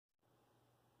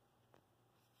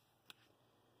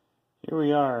Here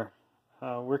we are,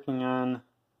 working on,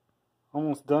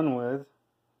 almost done with,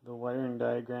 the wiring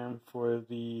diagram for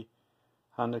the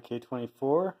Honda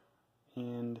K24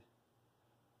 and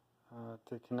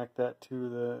to connect that to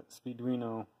the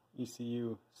Speeduino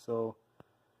ECU. So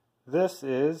this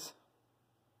is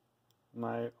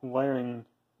my wiring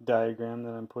diagram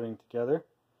that I'm putting together.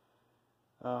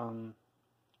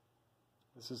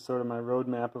 This is sort of my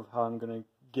roadmap of how I'm going to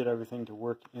get everything to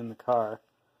work in the car.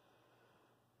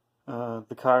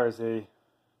 The car is a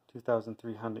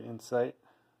 2003 Honda Insight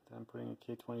that I'm putting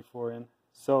a K24 in.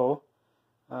 So,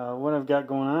 what I've got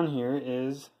going on here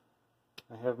is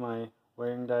I have my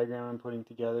wiring diagram I'm putting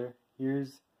together.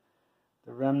 Here's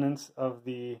the remnants of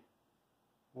the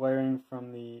wiring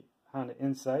from the Honda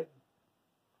Insight.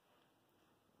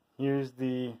 Here's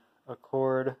the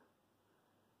Accord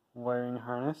wiring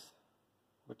harness,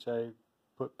 which I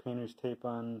put painter's tape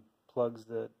on plugs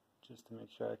that just to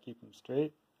make sure I keep them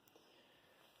straight.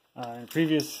 In a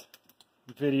previous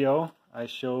video, I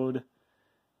showed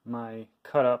my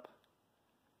cut-up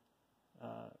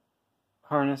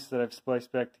harness that I've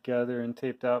spliced back together and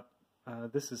taped up.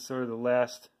 This is sort of the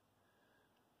last,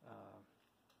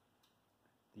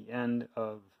 the end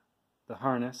of the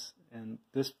harness, and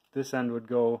this end would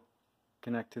go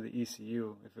connect to the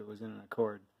ECU if it was in an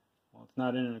Accord. Well, it's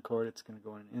not in an Accord, it's going to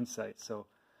go in an Insight. So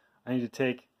I need to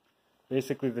take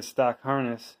basically the stock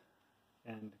harness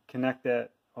and connect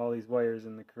all these wires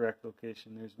in the correct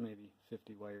location. There's maybe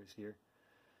 50 wires here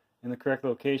in the correct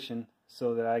location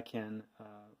so that I can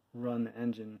run the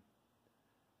engine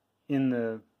in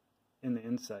the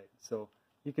Insight. So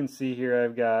you can see here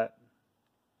I've got,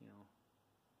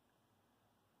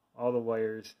 all the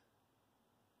wires,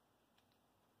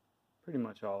 pretty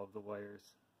much all of the wires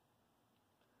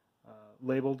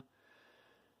labeled.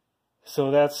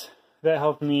 So that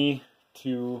helped me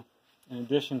to, in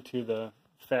addition to the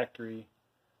factory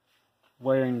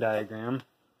wiring diagram,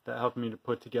 that helped me to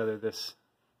put together this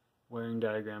wiring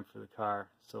diagram for the car.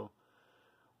 So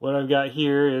what I've got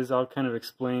here is I'll kind of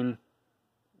explain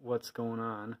what's going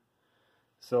on.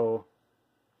 So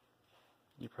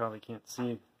you probably can't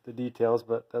see the details,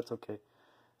 but that's okay.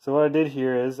 So what I did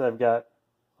here is I've got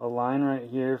a line right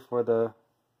here for the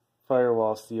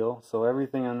firewall seal. So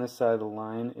everything on this side of the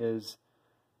line is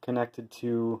connected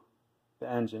to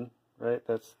the engine, right?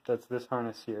 That's this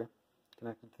harness here,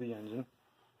 connected to the engine.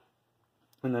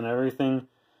 And then everything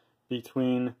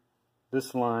between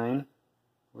this line,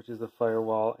 which is the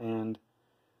firewall, and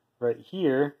right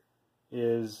here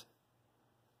is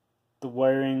the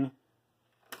wiring,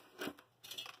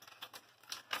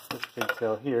 this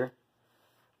pigtail here.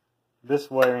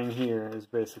 This wiring here is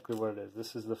basically what it is.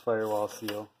 This is the firewall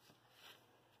seal.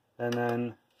 And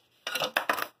then,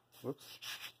 whoops.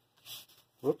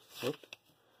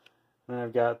 And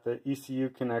I've got the ECU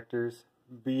connectors,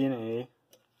 B and A.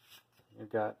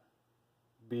 I've got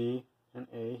B and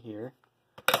A here.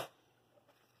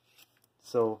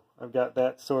 So I've got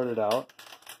that sorted out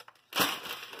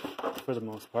for the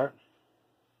most part.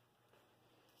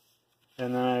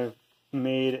 And then I've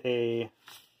made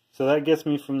so that gets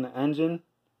me from the engine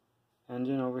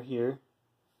over here,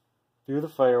 through the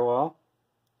firewall.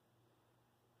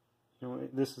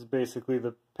 This is basically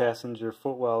the passenger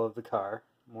footwell of the car,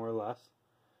 more or less,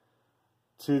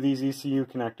 to these ECU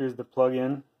connectors that plug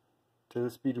in to the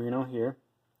Speeduino here.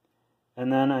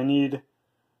 And then I need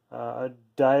a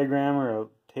diagram or a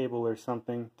table or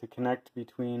something to connect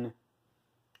between,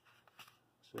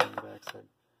 show you the backside,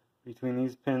 between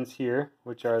these pins here,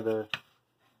 which are the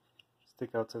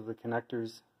stickouts of the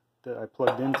connectors that I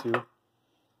plugged into,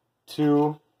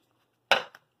 to,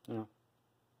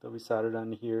 they'll be soldered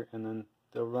onto here, and then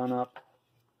they'll run up,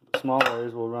 the small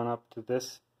wires will run up to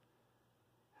this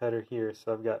header here.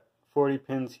 So I've got 40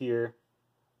 pins here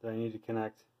that I need to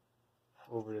connect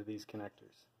over to these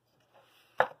connectors.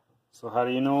 So how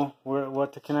do you know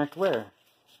what to connect where?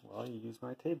 Well, you use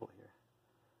my table here.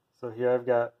 So here I've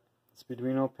got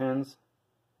Speeduino pins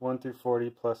 1 through 40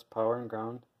 plus power and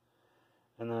ground.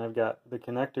 And then I've got the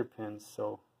connector pins.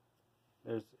 So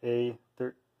there's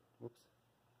A13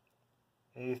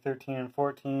 and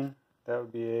 14. That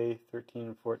would be A13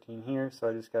 and 14 here. So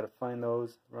I just got to find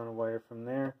those, run a wire from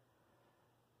there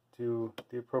to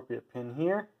the appropriate pin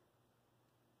here,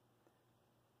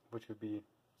 which would be,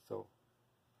 so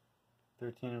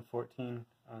 13 and 14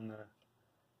 on the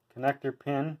connector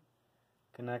pin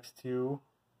connects to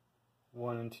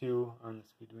 1 and 2 on the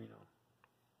Speeduino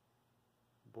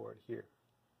board here.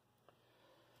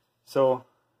 So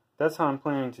that's how I'm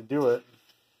planning to do it.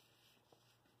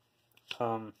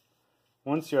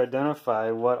 Once you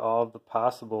identify what all of the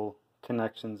possible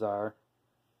connections are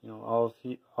you know,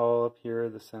 all up here are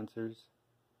the sensors.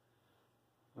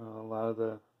 A lot of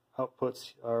the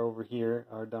outputs are over here,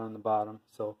 are down on the bottom.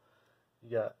 So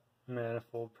you got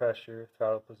manifold pressure,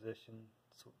 throttle position,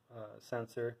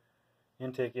 sensor,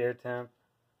 intake air temp,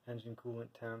 engine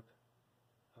coolant temp,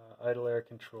 idle air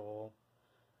control,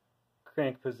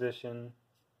 crank position,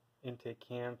 intake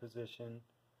cam position,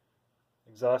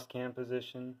 exhaust cam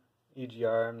position,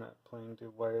 EGR. I'm not planning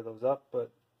to wire those up,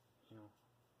 but you know,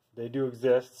 they do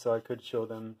exist, so I could show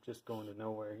them just going to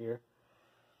nowhere here.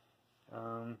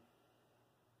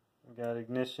 I've got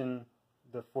ignition,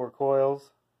 the 4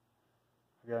 coils.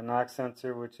 I've got a knock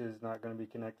sensor, which is not going to be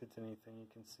connected to anything. You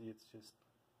can see it's just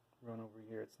run over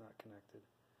here. It's not connected.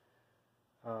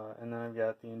 And then I've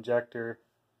got the injector,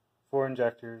 4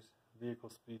 injectors, vehicle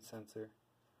speed sensor,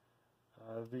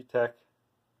 Vtec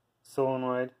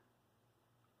Solenoid,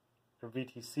 or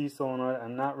VTC solenoid.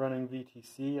 I'm not running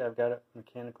VTC. I've got it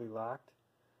mechanically locked.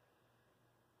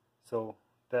 So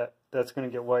that's going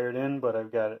to get wired in, but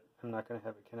I've got it. I'm not going to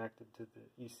have it connected to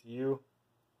the ECU.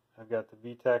 I've got the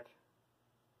Vtec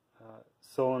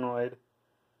solenoid.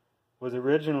 Was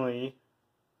originally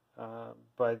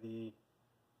by the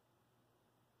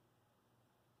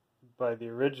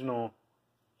original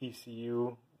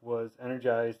ECU was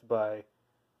energized by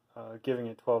giving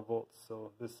it 12 volts.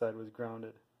 So this side was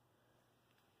grounded.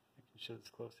 I can show this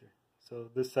closer. So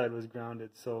this side was grounded.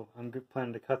 So I'm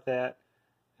planning to cut that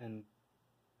and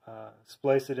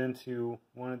splice it into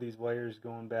one of these wires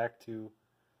going back to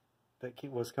that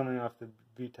was coming off the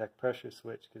Vtec pressure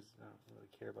switch, because I don't really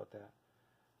care about that.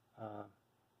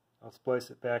 I'll splice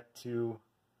it back to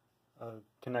a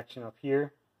connection up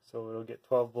here, so it'll get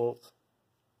 12 volts.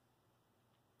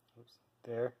 Oops,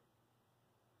 there,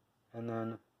 and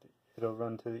then it'll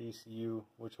run to the ECU,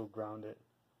 which will ground it,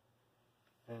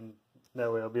 and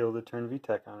that way I'll be able to turn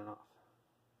Vtec on and off.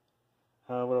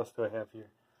 What else do I have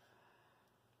here?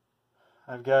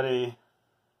 I've got a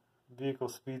vehicle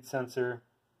speed sensor,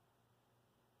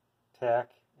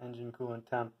 TAC, engine coolant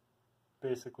temp,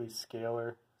 basically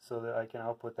scaler, so that I can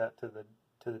output that to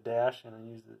the dash, and I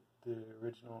use the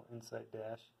original Insight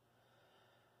dash.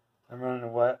 I'm going to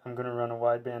run a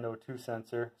wideband O2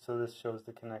 sensor, so this shows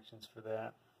the connections for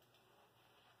that.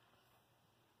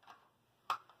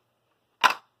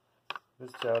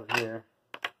 This job here.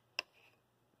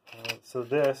 So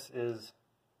this is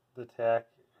the TAC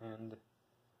and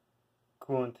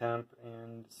coolant temp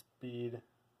and speed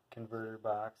converter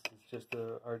box. It's just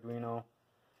a Arduino.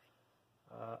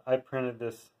 I printed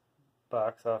this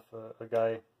box off a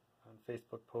guy on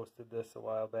Facebook posted this a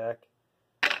while back.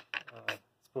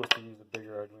 It's supposed to use a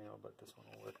bigger Arduino, but this one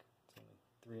will work. It's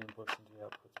only 3 inputs and 3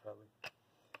 outputs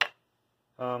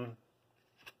probably.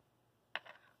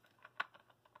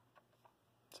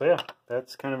 So yeah,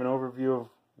 that's kind of an overview of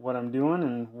what I'm doing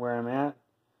and where I'm at.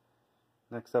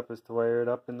 Next up is to wire it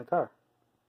up in the car.